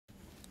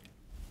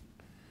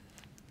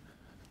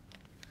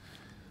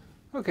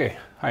Okay,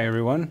 hi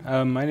everyone.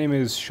 My name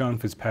is Sean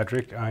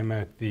Fitzpatrick. I'm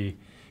at the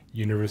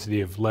University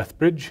of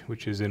Lethbridge,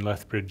 which is in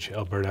Lethbridge,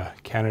 Alberta,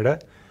 Canada.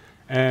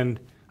 And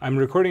I'm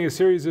recording a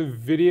series of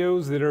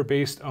videos that are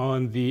based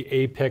on the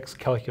Apex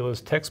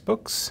Calculus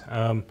textbooks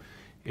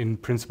in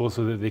principle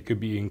so that they could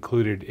be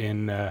included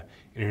in an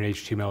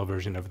HTML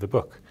version of the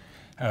book.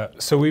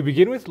 So we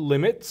begin with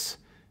limits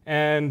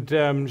and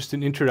just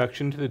an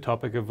introduction to the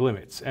topic of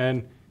limits.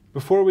 And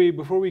before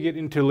we get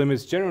into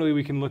limits, generally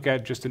we can look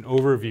at just an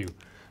overview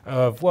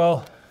of,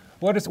 well,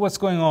 what's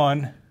going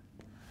on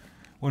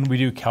when we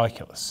do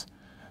calculus.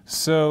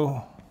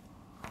 So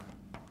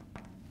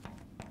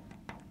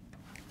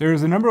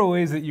there's a number of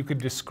ways that you could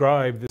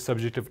describe the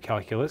subject of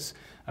calculus.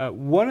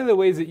 One of the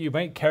ways that you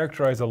might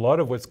characterize a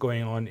lot of what's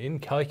going on in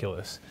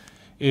calculus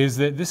is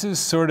that this is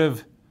sort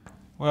of,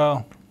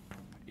 well,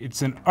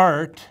 it's an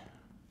art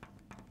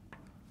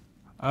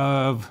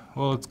of,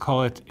 well, let's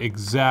call it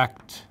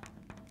exact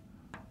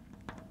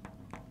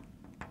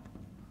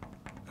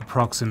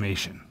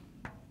approximation.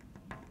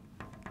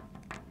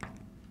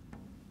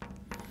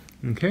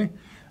 Okay,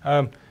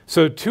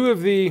 so two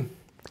of the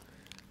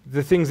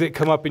things that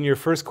come up in your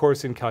first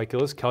course in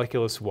calculus,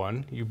 Calculus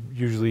 1, you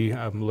usually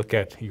look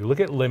at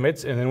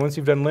limits, and then once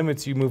you've done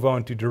limits, you move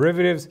on to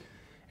derivatives,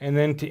 and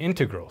then to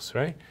integrals,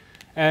 right?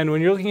 And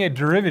when you're looking at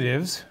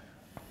derivatives,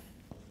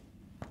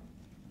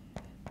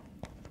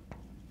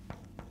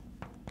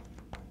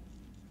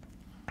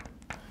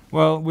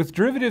 well, with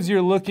derivatives,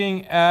 you're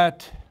looking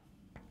at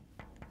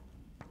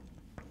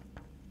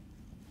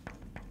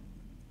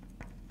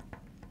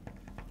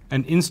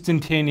an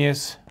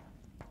instantaneous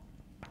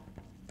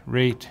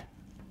rate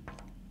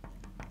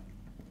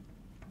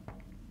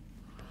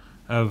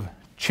of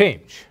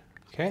change,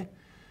 okay?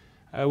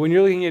 When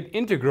you're looking at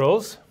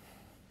integrals,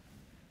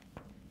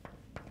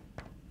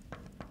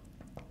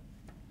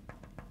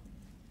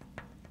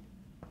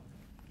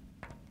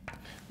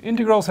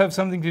 integrals have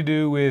something to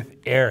do with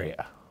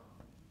area,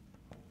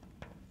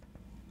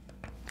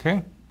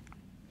 okay?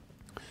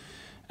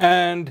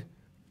 And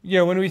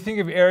yeah, when we think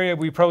of area,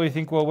 we probably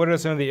think, well, what are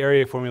some of the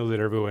area formulas that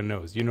everyone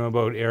knows? You know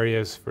about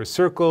areas for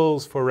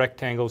circles, for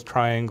rectangles,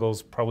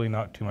 triangles, probably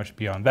not too much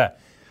beyond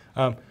that.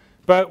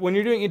 But when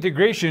you're doing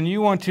integration,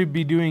 you want to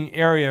be doing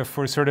area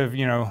for sort of,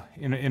 you know,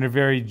 in a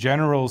very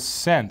general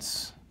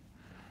sense,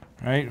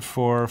 right?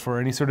 For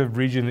any sort of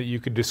region that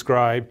you could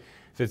describe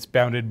that's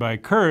bounded by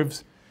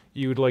curves,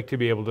 you would like to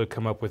be able to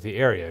come up with the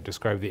area,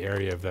 describe the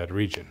area of that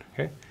region,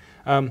 okay?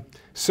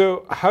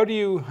 So how do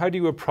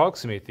you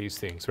approximate these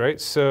things,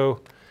 right?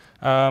 So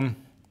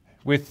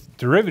with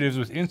derivatives,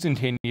 with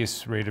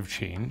instantaneous rate of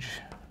change,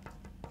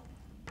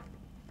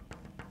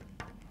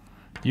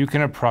 you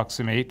can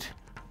approximate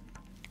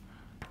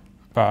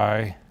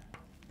by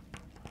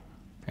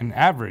an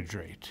average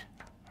rate,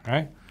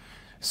 right?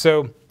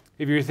 So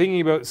if you're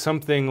thinking about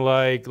something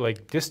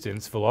like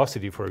distance,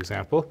 velocity, for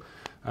example,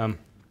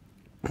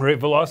 right?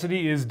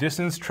 Velocity is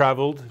distance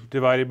traveled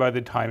divided by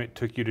the time it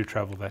took you to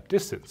travel that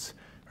distance,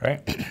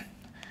 right?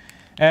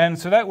 And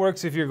so that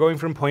works if you're going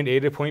from point A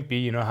to point B,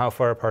 you know how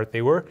far apart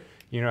they were,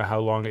 you know how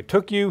long it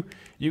took you,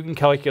 you can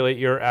calculate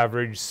your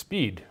average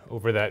speed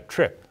over that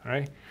trip,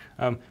 right?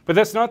 But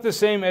that's not the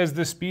same as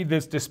the speed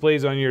that's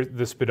displayed on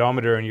the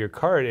speedometer in your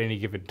car at any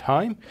given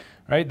time,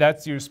 right?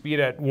 That's your speed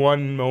at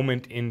one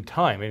moment in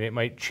time, and it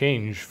might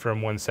change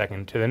from 1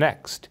 second to the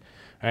next,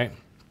 right?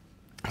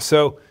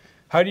 So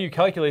how do you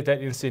calculate that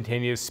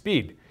instantaneous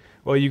speed?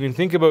 Well, you can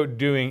think about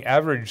doing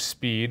average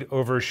speed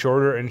over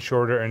shorter and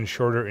shorter and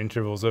shorter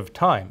intervals of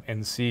time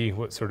and see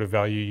what sort of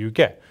value you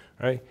get,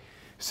 right?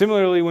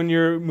 Similarly, when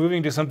you're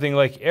moving to something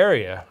like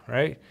area,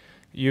 right?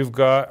 You've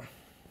got,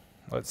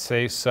 let's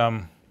say,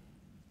 some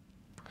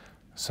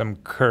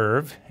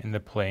curve in the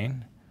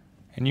plane,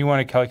 and you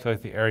want to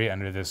calculate the area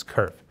under this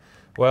curve.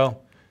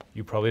 Well,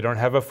 you probably don't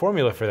have a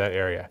formula for that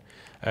area.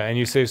 And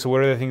you say, so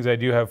what are the things I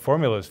do have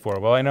formulas for?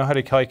 Well, I know how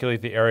to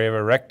calculate the area of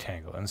a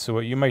rectangle. And so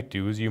what you might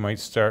do is you might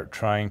start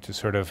trying to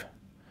sort of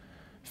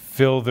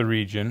fill the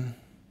region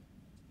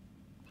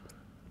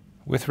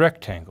with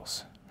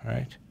rectangles,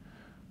 right?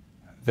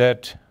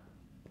 That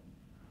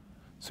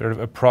sort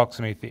of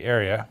approximate the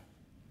area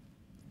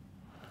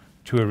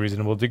to a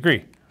reasonable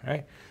degree,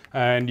 right?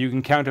 And you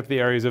can count up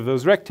the areas of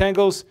those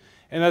rectangles,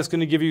 and that's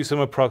going to give you some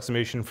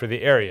approximation for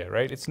the area,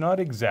 right? It's not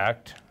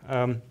exact,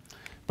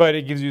 but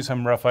it gives you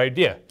some rough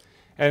idea.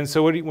 And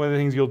so one of the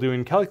things you'll do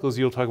in calculus,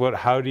 you'll talk about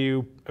how do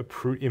you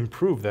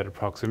improve that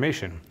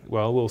approximation.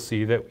 Well, we'll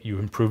see that you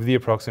improve the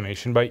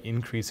approximation by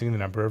increasing the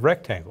number of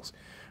rectangles,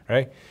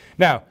 right?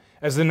 Now,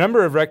 as the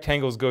number of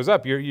rectangles goes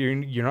up,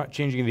 you're not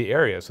changing the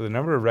area, so the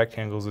number of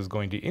rectangles is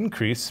going to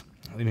increase.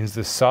 It means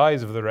the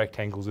size of the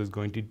rectangles is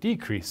going to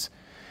decrease.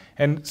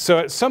 And so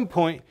at some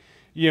point,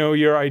 you know,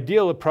 your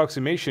ideal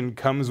approximation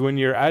comes when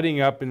you're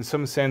adding up, in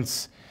some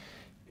sense,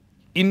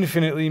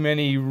 infinitely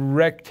many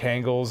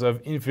rectangles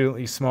of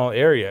infinitely small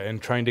area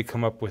and trying to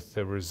come up with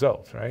the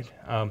result, right?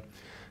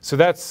 So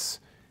that's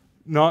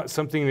not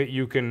something that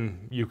you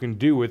can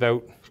do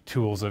without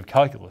tools of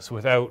calculus,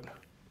 without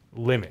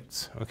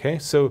limits, okay?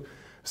 So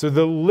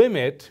the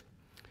limit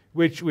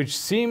which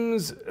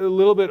seems a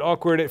little bit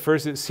awkward at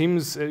first. It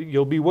seems,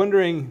 you'll be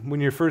wondering, when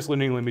you're first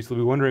learning limits, you'll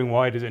be wondering,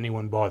 why does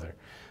anyone bother?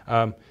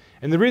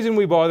 And the reason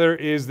we bother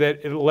is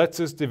that it lets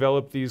us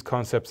develop these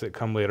concepts that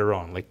come later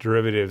on, like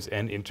derivatives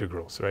and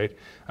integrals, right?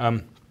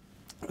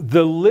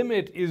 The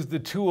limit is the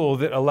tool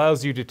that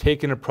allows you to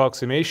take an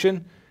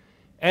approximation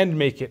and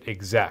make it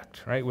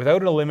exact, right?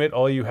 Without a limit,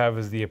 all you have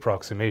is the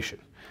approximation.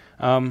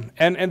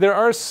 And there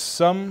are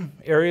some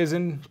areas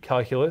in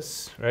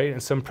calculus, right,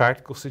 and some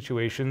practical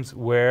situations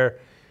where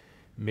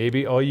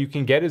maybe all you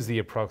can get is the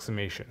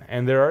approximation.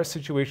 And there are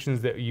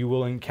situations that you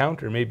will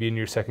encounter, maybe in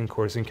your second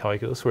course in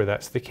calculus, where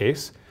that's the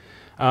case.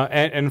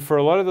 And for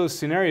a lot of those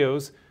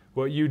scenarios,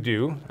 what you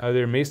do,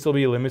 there may still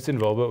be limits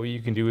involved, but what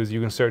you can do is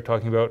you can start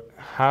talking about,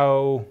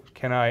 how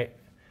can I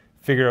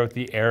figure out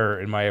the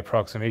error in my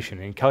approximation?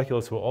 And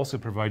calculus will also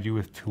provide you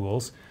with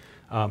tools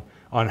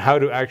on how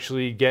to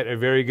actually get a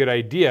very good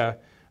idea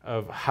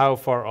of how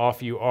far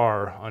off you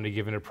are on a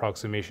given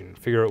approximation.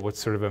 Figure out what's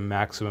sort of a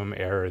maximum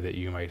error that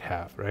you might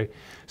have, right?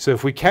 So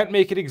if we can't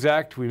make it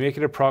exact, we make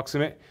it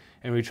approximate,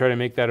 and we try to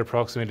make that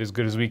approximate as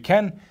good as we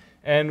can,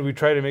 and we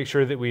try to make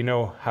sure that we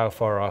know how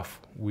far off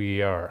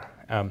we are.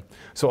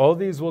 So all of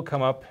these will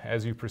come up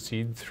as you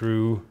proceed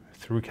through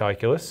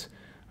calculus.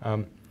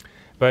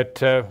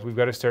 But we've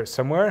got to start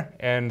somewhere,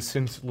 and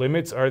since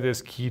limits are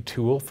this key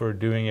tool for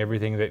doing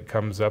everything that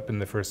comes up in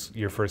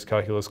your first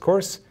calculus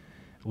course,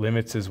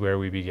 limits is where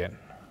we begin.